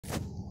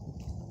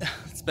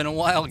It's been a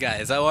while,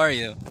 guys. How are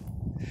you?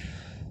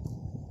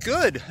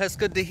 Good. That's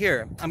good to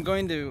hear. I'm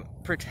going to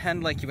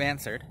pretend like you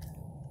answered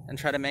and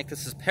try to make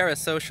this as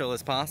parasocial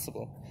as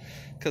possible.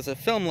 Because if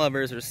film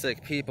lovers are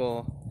sick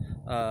people,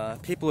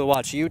 people who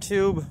watch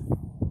YouTube,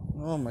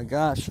 oh my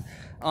gosh,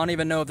 I don't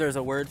even know if there's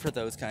a word for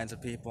those kinds of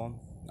people.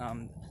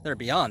 They're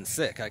beyond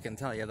sick, I can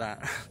tell you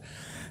that.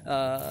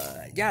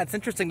 Yeah, it's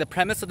interesting. The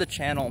premise of the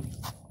channel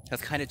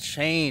has kind of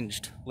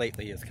changed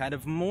lately. It's kind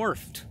of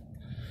morphed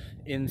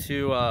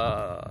into,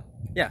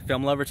 yeah,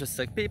 film lovers are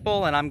sick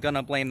people, and I'm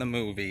gonna blame the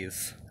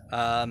movies.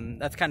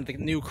 That's kind of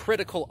the new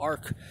critical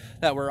arc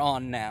that we're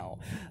on now.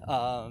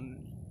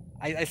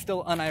 I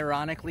still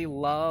unironically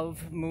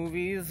love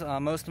movies.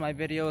 Most of my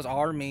videos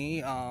are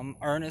me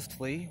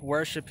earnestly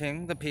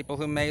worshipping the people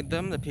who made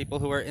them, the people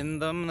who are in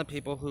them, the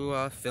people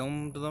who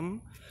filmed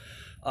them.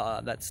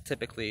 That's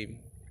typically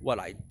what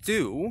I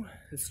do.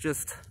 It's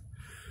just,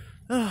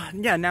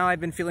 yeah, now I've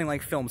been feeling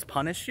like films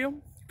punish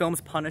you.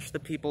 Films punish the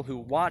people who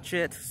watch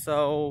it,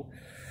 so,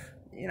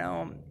 you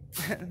know,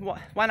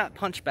 why not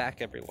punch back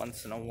every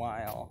once in a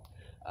while?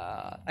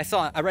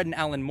 I read an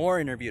Alan Moore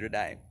interview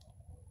today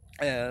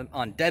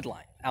on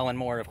Deadline. Alan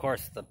Moore, of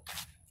course, the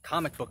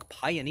comic book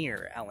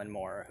pioneer Alan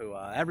Moore, who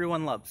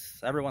everyone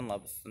loves,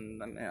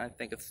 and I mean, I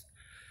think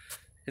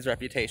his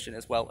reputation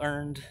is well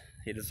earned.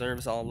 He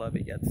deserves all love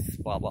he gets,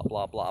 blah, blah,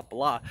 blah, blah,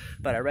 blah.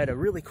 But I read a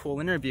really cool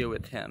interview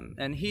with him,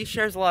 and he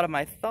shares a lot of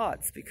my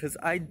thoughts, because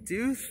I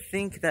do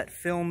think that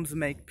films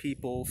make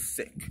people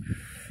sick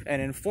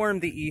and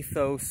inform the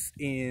ethos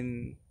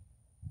in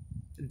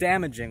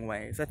damaging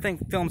ways. I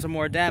think films are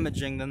more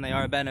damaging than they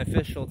are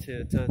beneficial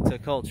to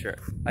culture.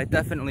 I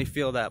definitely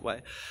feel that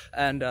way.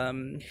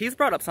 And he's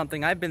brought up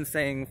something I've been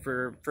saying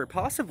for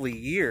possibly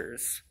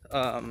years,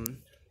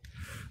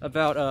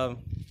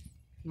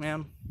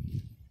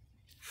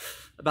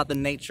 about the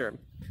nature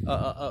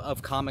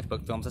of comic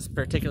book films,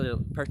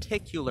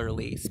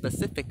 particularly,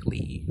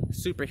 specifically,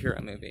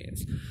 superhero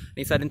movies. And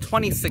he said in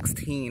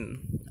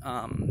 2016,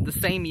 the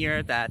same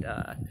year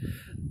that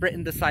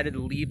Britain decided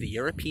to leave the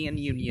European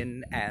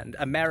Union and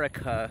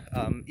America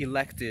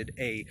elected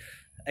a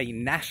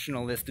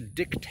nationalist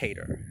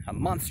dictator, a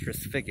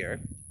monstrous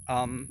figure,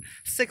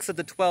 6 of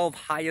the 12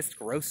 highest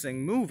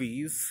grossing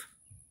movies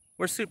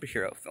were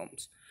superhero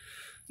films.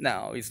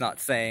 Now, he's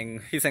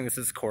saying this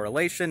is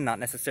correlation, not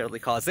necessarily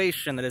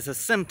causation, that is a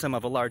symptom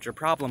of a larger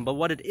problem, but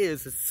what it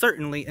is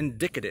certainly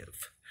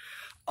indicative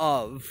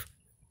of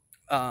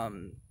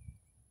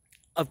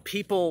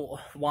people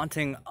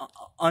wanting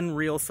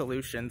unreal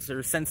solutions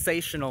or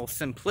sensational,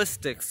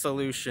 simplistic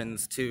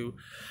solutions to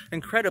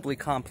incredibly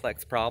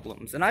complex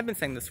problems. And I've been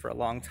saying this for a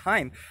long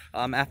time,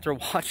 after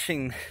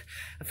watching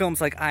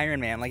films like Iron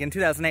Man. Like in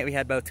 2008, we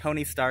had both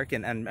Tony Stark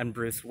and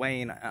Bruce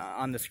Wayne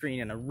on the screen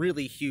in a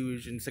really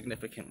huge and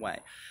significant way.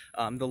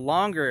 The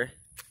longer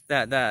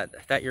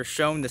that you're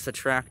shown this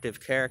attractive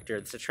character,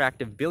 this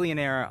attractive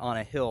billionaire on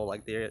a hill,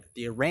 like the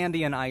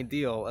Irandian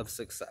ideal of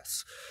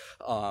success,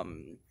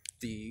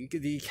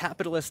 the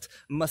capitalist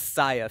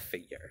messiah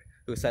figure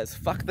who says,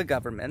 fuck the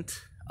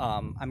government,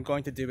 I'm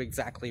going to do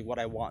exactly what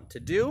I want to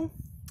do,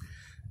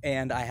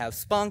 and I have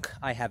spunk,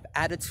 I have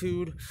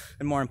attitude,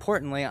 and more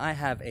importantly, I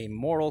have a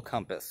moral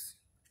compass.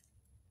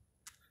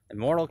 A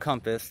moral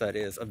compass that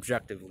is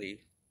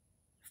objectively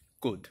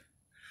good.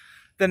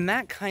 Then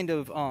that kind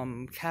of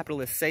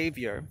capitalist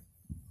savior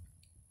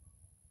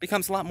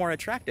becomes a lot more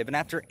attractive. And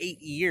after 8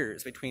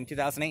 years, between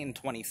 2008 and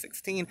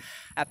 2016,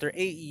 after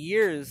 8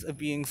 years of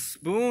being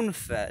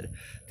spoon-fed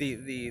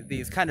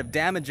these kind of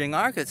damaging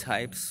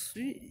archetypes,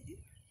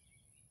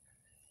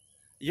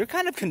 you're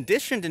kind of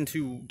conditioned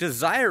into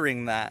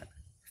desiring that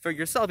for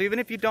yourself, even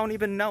if you don't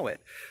even know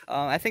it.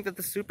 I think that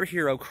the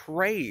superhero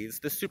craze,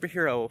 the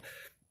superhero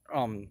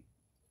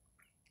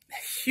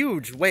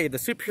huge wave, the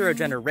superhero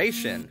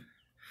generation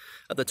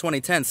of the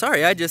 2010s.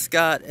 Sorry, I just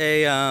got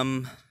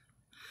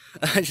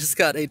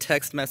a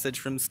text message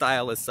from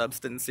Stylist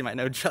Substance. You might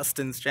know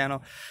Justin's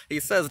channel. He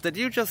says, did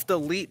you just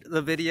delete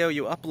the video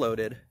you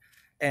uploaded?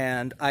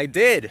 And I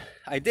did.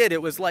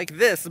 It was like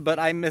this, but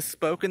I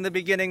misspoke in the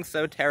beginning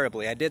so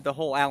terribly. I did the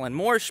whole Alan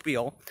Moore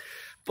spiel,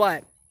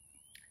 but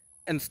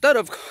instead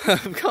of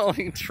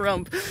calling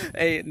Trump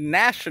a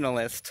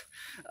nationalist,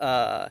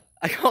 I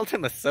called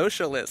him a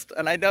socialist,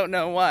 and I don't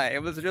know why.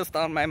 It was just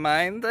on my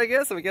mind, I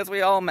guess, because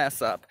we all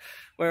mess up.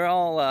 We're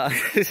all, and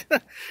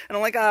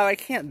I'm like, oh, I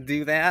can't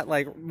do that,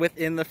 like,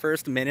 within the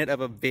first minute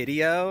of a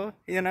video,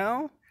 you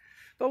know?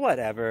 But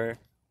whatever.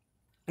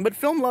 But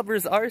film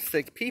lovers are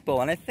sick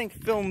people, and I think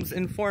films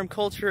inform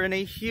culture in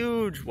a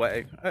huge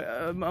way,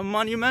 a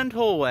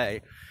monumental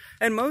way.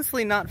 And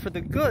mostly not for the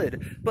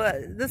good,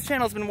 but this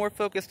channel's been more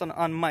focused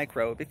on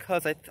micro,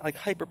 because I like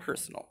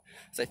hyper-personal.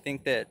 So I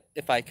think that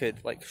if I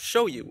could like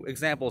show you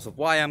examples of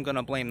why I'm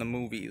gonna blame the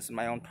movies in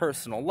my own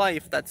personal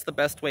life, that's the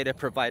best way to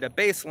provide a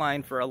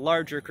baseline for a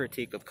larger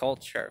critique of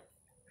culture.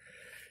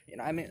 You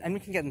know, I mean, and we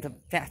can get into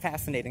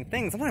fascinating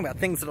things. I'm talking about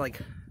things that are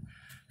like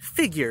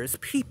figures,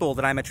 people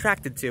that I'm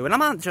attracted to, and I'm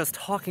not just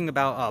talking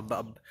about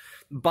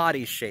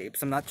body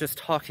shapes. I'm not just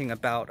talking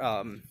about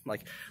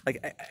like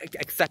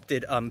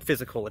accepted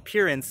physical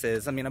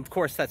appearances. I mean, of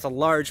course, that's a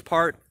large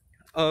part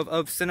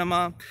of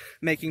cinema,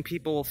 making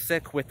people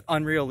sick with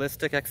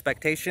unrealistic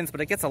expectations,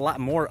 but it gets a lot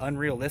more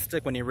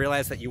unrealistic when you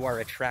realize that you are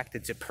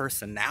attracted to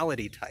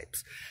personality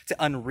types, to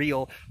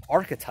unreal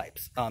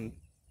archetypes.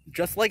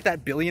 Just like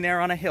that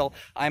billionaire on a hill,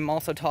 I'm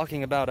also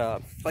talking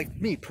about, like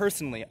me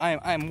personally,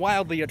 I'm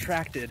wildly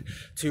attracted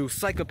to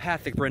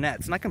psychopathic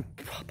brunettes, and I can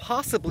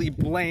possibly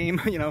blame,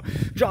 you know,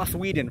 Joss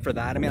Whedon for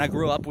that. I mean, I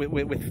grew up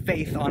with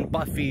Faith on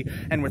Buffy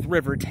and with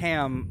River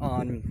Tam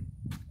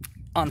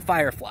on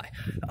Firefly.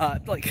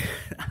 Like,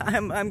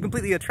 I'm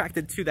completely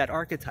attracted to that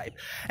archetype.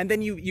 And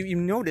then you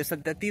notice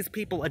that these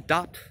people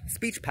adopt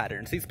speech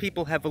patterns. These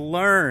people have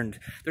learned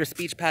their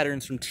speech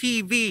patterns from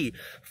TV,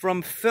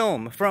 from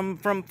film,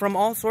 from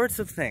all sorts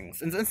of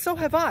things. And so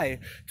have I,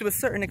 to a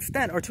certain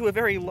extent, or to a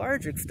very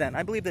large extent.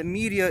 I believe that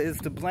media is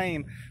to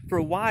blame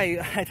for why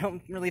I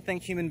don't really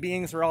think human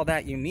beings are all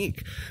that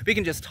unique. We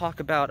can just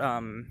talk about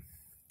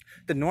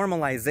the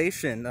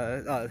normalization,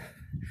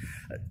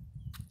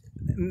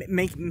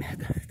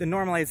 the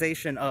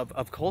normalization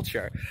of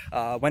culture.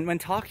 When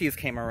talkies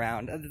came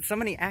around, so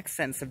many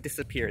accents have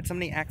disappeared. So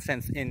many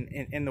accents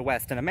in the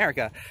West and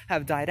America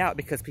have died out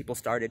because people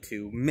started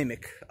to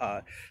mimic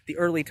the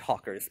early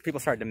talkers. People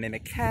started to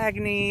mimic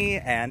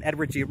Cagney and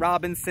Edward G.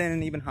 Robinson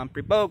and even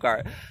Humphrey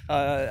Bogart,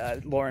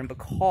 Lauren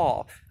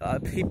Bacall.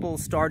 People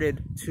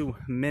started to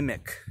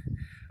mimic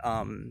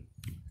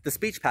the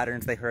speech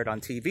patterns they heard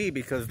on TV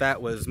because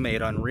that was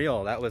made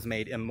unreal, that was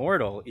made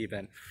immortal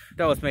even,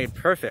 that was made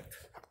perfect.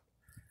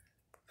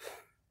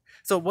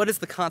 So what is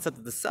the concept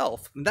of the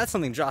self? And that's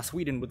something Joss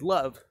Whedon would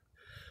love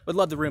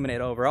to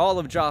ruminate over. All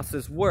of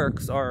Joss's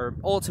works are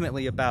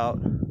ultimately about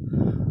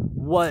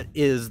what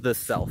is the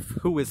self?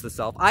 Who is the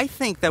self? I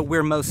think that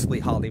we're mostly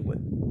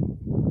Hollywood.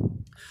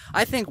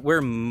 I think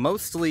we're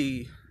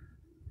mostly,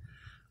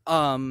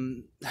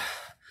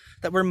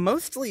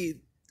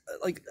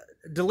 like,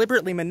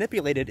 deliberately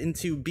manipulated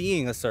into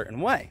being a certain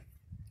way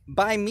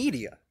by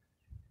media.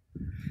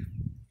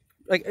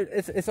 Like,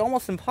 it's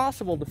almost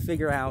impossible to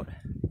figure out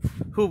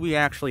who we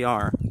actually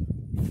are,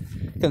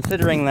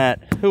 considering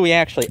that who we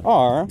actually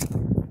are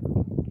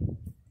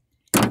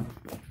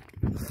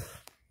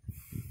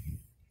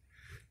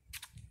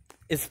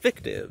is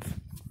fictive.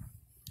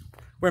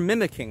 We're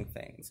mimicking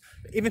things.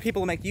 Even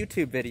people who make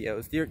YouTube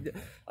videos,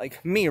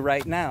 like me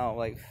right now,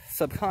 like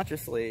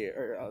subconsciously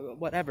or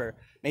whatever,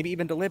 maybe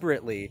even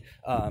deliberately,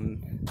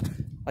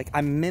 like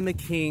I'm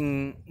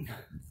mimicking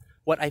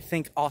what I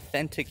think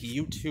authentic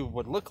YouTube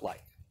would look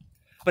like.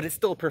 But it's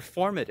still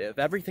performative.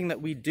 Everything that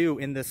we do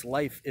in this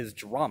life is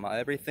drama.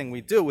 Everything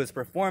we do is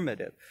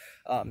performative.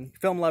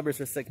 Film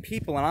lovers are sick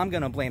people, and I'm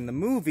going to blame the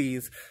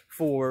movies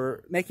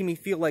for making me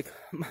feel like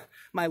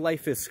my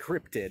life is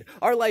scripted.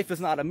 Our life is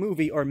not a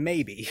movie, or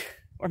maybe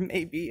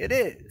it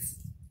is.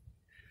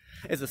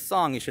 It's a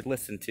song you should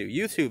listen to.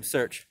 YouTube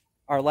search,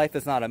 Our Life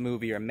is Not a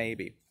Movie, or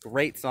Maybe.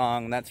 Great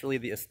song. That's really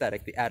the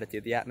aesthetic, the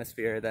attitude, the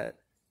atmosphere that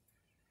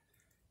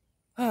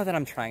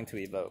I'm trying to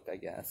evoke, I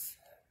guess.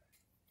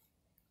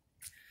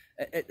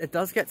 It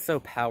does get so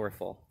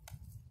powerful.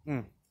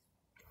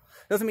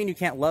 Doesn't mean you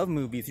can't love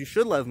movies. You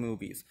should love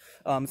movies.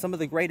 Some of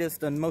the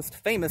greatest and most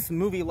famous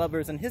movie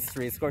lovers in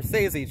history,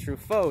 Scorsese,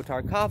 Truffaut,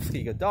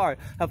 Tarkovsky, Godard,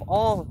 have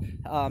all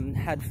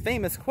had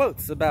famous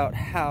quotes about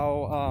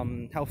how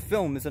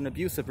film is an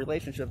abusive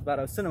relationship, about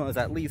how cinema is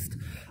at least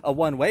a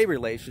one-way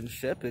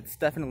relationship. It's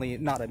definitely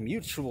not a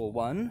mutual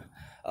one.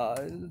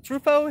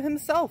 Truffaut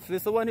himself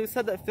is the one who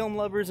said that film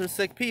lovers are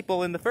sick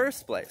people in the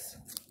first place.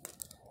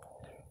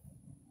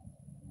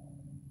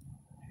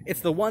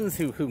 It's the ones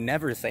who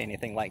never say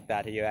anything like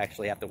that who you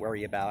actually have to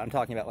worry about. I'm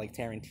talking about like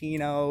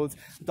Tarantino's,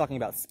 I'm talking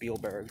about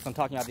Spielberg's, I'm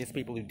talking about these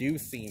people who do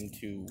seem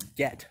to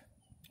get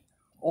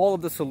all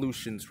of the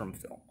solutions from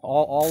film,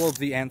 all of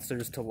the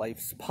answers to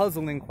life's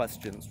puzzling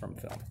questions from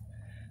film.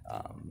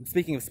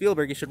 Speaking of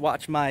Spielberg, you should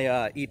watch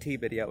my E.T.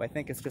 video. I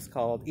think it's just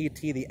called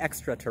E.T. the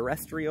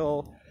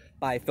Extraterrestrial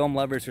by Film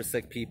Lovers or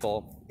Sick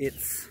People.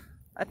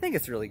 I think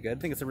it's really good.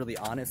 I think it's a really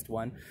honest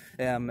one.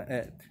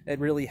 It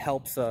really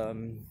helps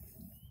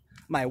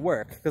my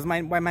work, because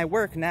my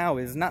work now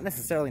is not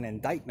necessarily an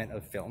indictment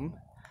of film,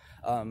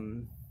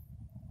 but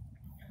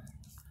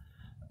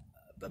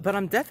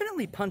I'm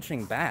definitely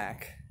punching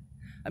back.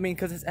 I mean,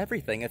 because it's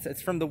everything.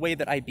 It's from the way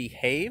that I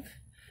behave,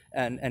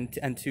 and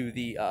to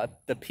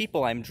the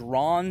people I'm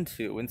drawn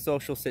to in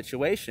social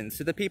situations,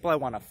 to the people I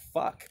want to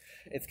fuck.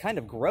 It's kind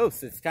of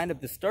gross. It's kind of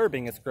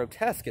disturbing. It's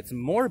grotesque. It's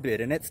morbid,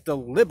 and it's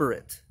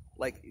deliberate.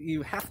 Like,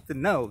 you have to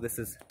know this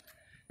is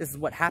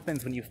what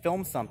happens when you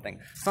film something.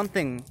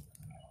 Something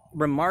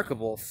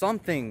remarkable,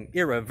 something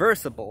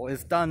irreversible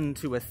is done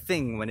to a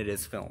thing when it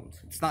is filmed.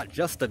 It's not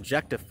just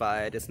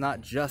objectified, it's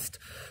not just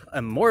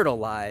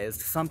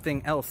immortalized.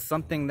 Something else,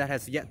 something that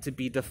has yet to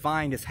be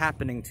defined is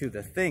happening to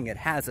the thing. It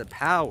has a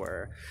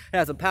power. It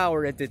has a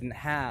power it didn't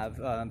have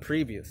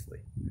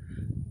previously.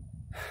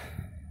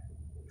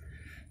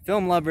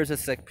 Film lovers are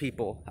sick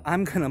people.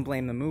 I'm gonna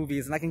blame the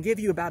movies, and I can give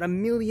you about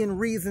 1,000,000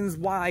 reasons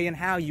why and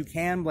how you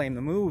can blame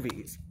the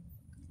movies.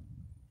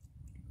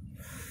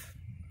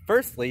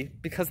 Firstly,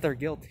 because they're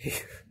guilty.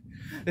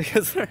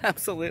 Because they're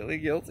absolutely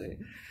guilty.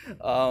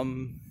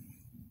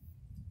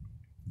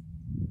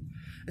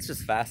 It's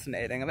just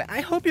fascinating. I mean,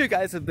 I hope you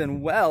guys have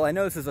been well. I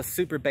know this is a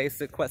super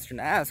basic question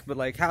to ask, but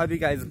like, how have you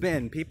guys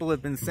been? People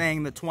have been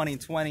saying that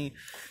 2020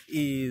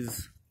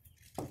 is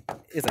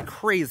a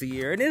crazy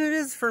year, and it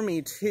is for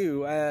me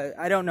too.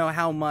 I don't know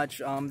how much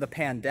the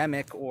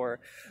pandemic or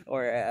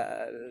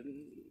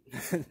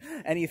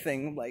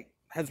anything like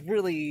has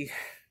really,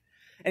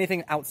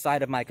 anything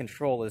outside of my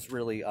control has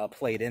really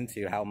played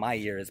into how my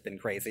year has been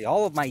crazy.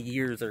 All of my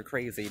years are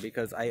crazy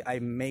because I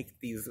make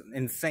these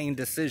insane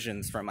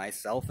decisions for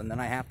myself, and then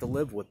I have to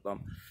live with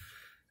them.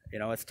 You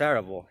know, it's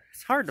terrible.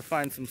 It's hard to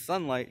find some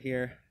sunlight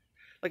here.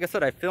 Like I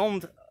said, I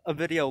filmed a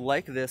video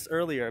like this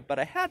earlier, but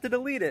I had to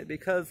delete it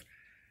because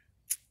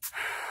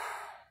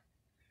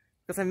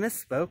I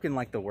misspoke in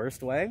like the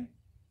worst way.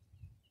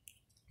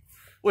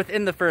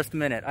 Within the first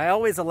minute, I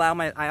always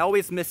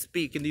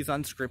misspeak in these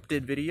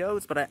unscripted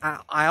videos, but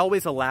I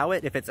always allow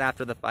it if it's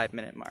after the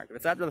 5-minute mark. If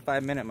it's after the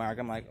 5-minute mark,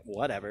 I'm like,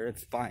 whatever,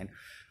 it's fine.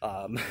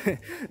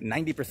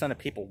 90% of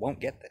people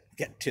won't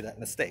get to that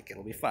mistake.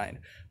 It'll be fine.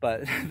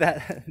 But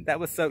that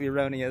was so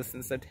erroneous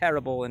and so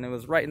terrible, and it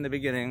was right in the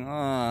beginning. So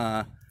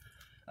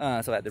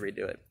I had to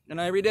redo it, and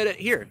I redid it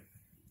here.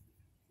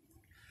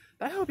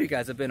 I hope you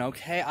guys have been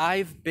okay.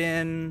 I've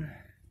been,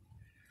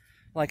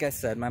 like I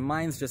said, my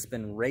mind's just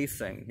been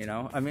racing, you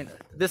know? I mean,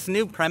 this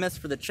new premise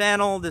for the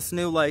channel, this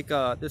new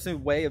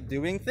way of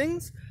doing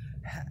things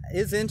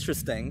is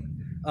interesting,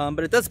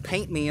 but it does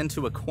paint me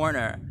into a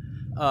corner.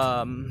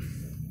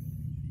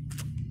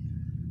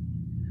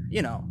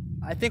 You know,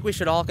 I think we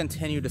should all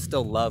continue to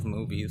still love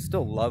movies,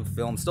 still love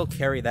film, still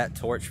carry that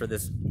torch for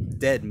this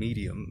dead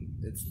medium.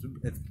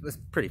 It's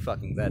pretty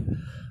fucking dead.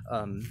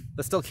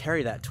 But still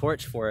carry that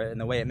torch for it in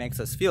the way it makes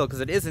us feel,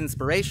 because it is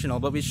inspirational,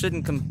 but we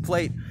shouldn't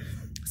conflate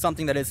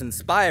something that is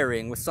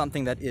inspiring with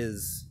something that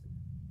is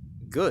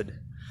good.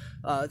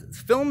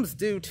 Films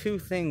do two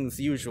things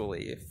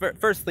usually.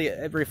 Firstly,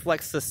 it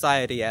reflects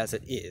society as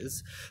it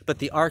is, but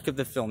the arc of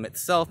the film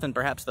itself, and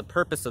perhaps the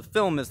purpose of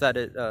film, is that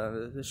it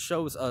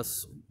shows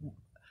us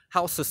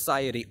how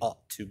society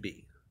ought to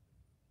be.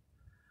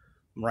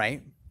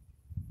 Right?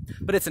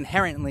 But it's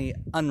inherently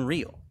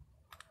unreal.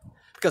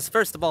 Because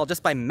first of all,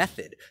 just by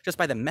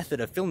the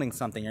method of filming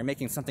something, you're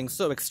making something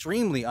so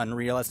extremely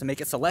unreal as to make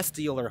it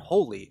celestial or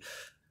holy.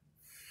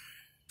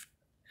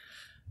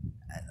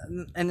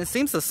 And it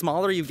seems the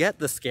smaller you get,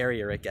 the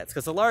scarier it gets.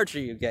 Because the larger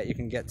you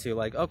can get to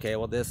like, okay,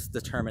 well, this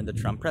determined the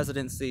Trump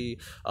presidency,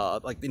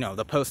 like, you know,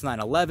 the post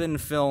 9/11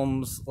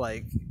 films,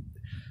 like,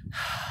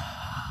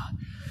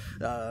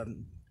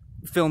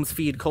 films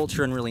feed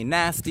culture in really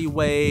nasty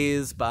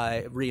ways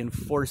by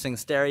reinforcing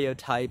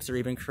stereotypes or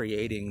even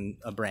creating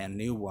brand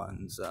new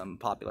ones,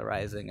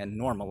 popularizing and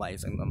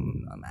normalizing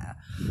them,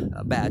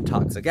 bad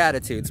toxic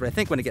attitudes. But I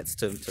think when it gets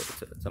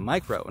to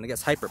micro, when it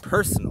gets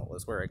hyper-personal,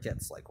 is where it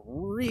gets like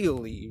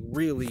really,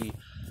 really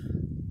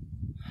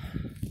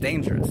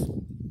dangerous.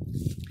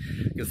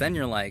 Because then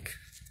you're like,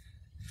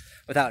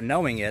 without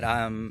knowing it,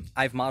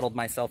 I've modeled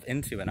myself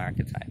into an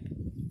archetype.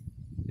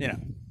 You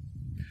know,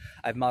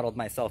 I've modeled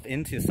myself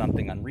into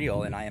something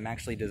unreal, and I am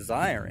actually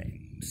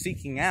desiring,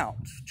 seeking out,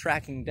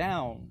 tracking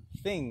down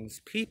things,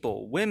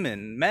 people,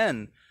 women,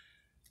 men,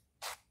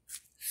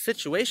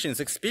 situations,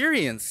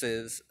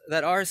 experiences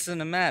that are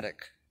cinematic.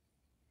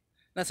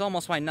 That's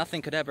almost why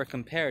nothing could ever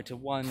compare to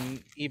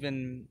one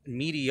even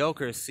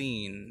mediocre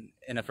scene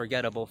in a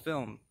forgettable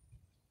film.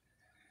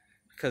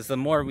 Because the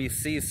more we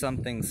see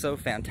something so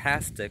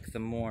fantastic, the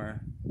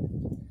more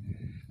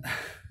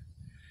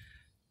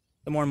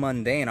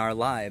mundane our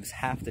lives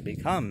have to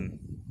become.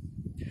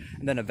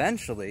 And then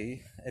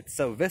eventually, it's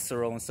so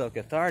visceral and so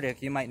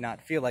cathartic, you might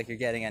not feel like you're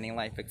getting any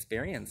life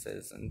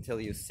experiences until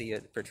you see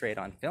it portrayed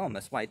on film.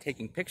 That's why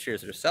taking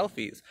pictures or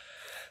selfies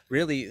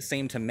really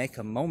seem to make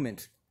a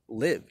moment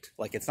lived.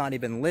 Like, it's not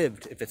even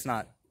lived if it's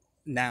not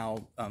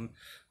now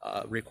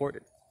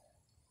recorded.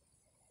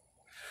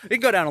 We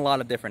can go down a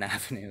lot of different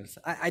avenues.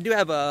 I do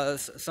have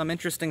some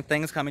interesting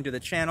things coming to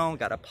the channel.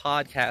 Got a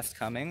podcast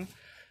coming.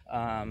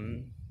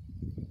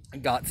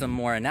 Got some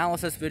more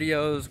analysis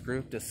videos,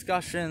 group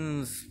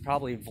discussions,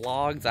 probably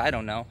vlogs, I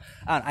don't know.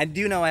 I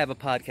do know I have a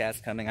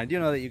podcast coming. I do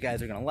know that you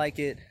guys are going to like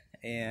it,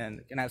 and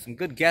going to have some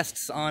good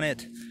guests on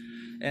it,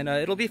 and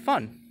it'll be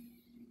fun.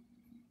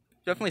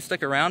 Definitely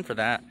stick around for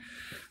that.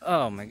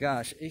 Oh my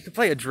gosh, you could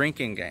play a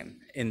drinking game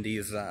in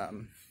these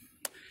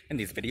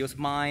videos of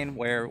mine,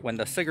 where when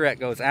the cigarette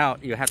goes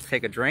out, you have to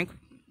take a drink,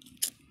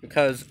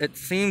 because it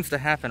seems to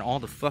happen all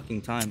the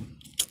fucking time.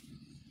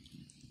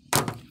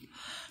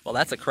 Well,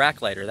 that's a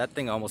crack lighter. That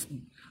thing almost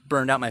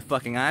burned out my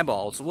fucking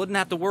eyeballs. Wouldn't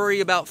have to worry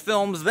about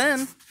films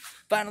then.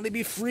 Finally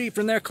be free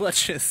from their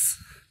clutches.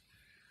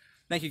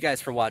 Thank you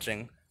guys for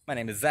watching. My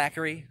name is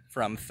Zachary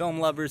from Film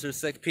Lovers Are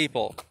Sick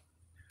People.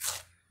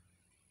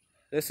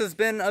 This has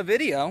been a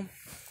video,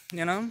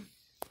 you know.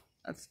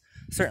 That's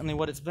certainly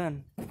what it's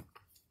been.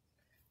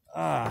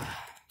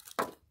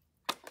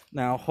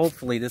 Now,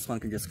 hopefully this one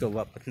can just go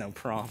up with no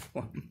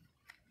problem.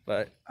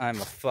 But I'm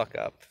a fuck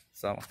up,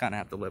 so I'll kind of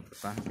have to live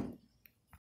with that.